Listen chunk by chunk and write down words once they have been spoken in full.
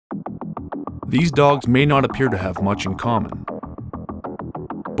These dogs may not appear to have much in common,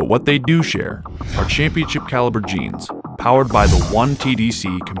 but what they do share are championship caliber genes powered by the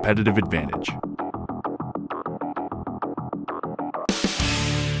 1TDC competitive advantage.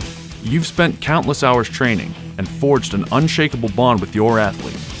 You've spent countless hours training and forged an unshakable bond with your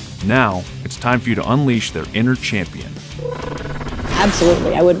athlete. Now, it's time for you to unleash their inner champion.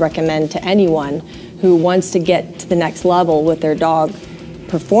 Absolutely, I would recommend to anyone who wants to get to the next level with their dog,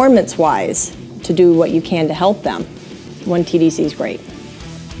 performance-wise, to do what you can to help them. 1TDC is great.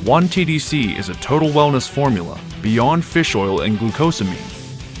 1TDC is a total wellness formula beyond fish oil and glucosamine.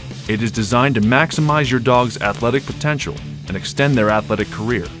 It is designed to maximize your dog's athletic potential and extend their athletic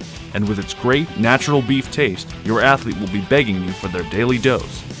career. And with its great natural beef taste, your athlete will be begging you for their daily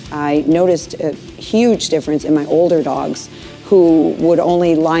dose. I noticed a huge difference in my older dogs who would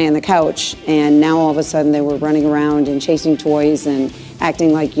only lie on the couch, and now all of a sudden they were running around and chasing toys and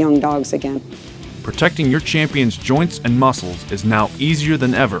acting like young dogs again. Protecting your champion's joints and muscles is now easier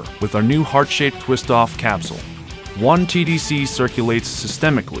than ever with our new heart-shaped twist-off capsule. 1TDC circulates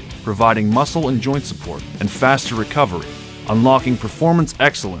systemically, providing muscle and joint support and faster recovery, unlocking performance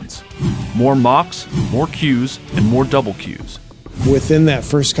excellence. More mocks, more Qs, and more double Qs. Within that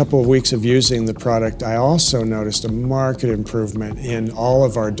first couple of weeks of using the product, I also noticed a marked improvement in all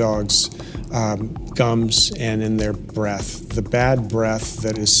of our dogs' gums and in their breath. The bad breath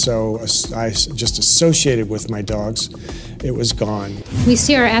that is so just associated with my dogs, it was gone. We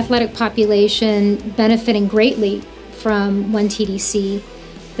see our athletic population benefiting greatly from 1TDC.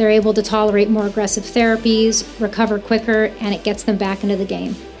 They're able to tolerate more aggressive therapies, recover quicker, and it gets them back into the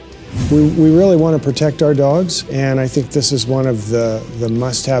game. We really want to protect our dogs, and I think this is one of the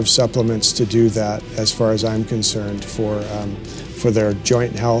must-have supplements to do that, as far as I'm concerned, for their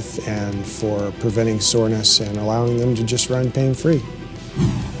joint health and for preventing soreness and allowing them to just run pain-free.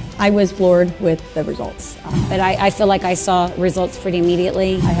 I was floored with the results. But I feel like I saw results pretty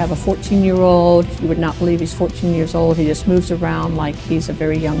immediately. I have a 14-year-old. You would not believe he's 14 years old. He just moves around like he's a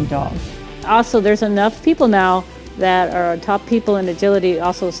very young dog. Also, there's enough people now that are top people in agility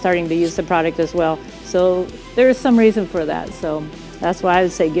also starting to use the product as well. So there is some reason for that. So that's why I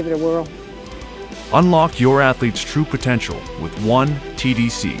would say give it a whirl. Unlock your athlete's true potential with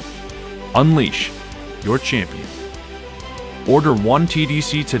 1TDC. Unleash your champion. Order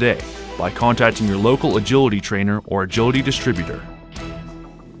 1TDC today by contacting your local agility trainer or agility distributor.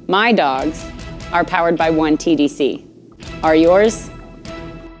 My dogs are powered by 1TDC. Are yours?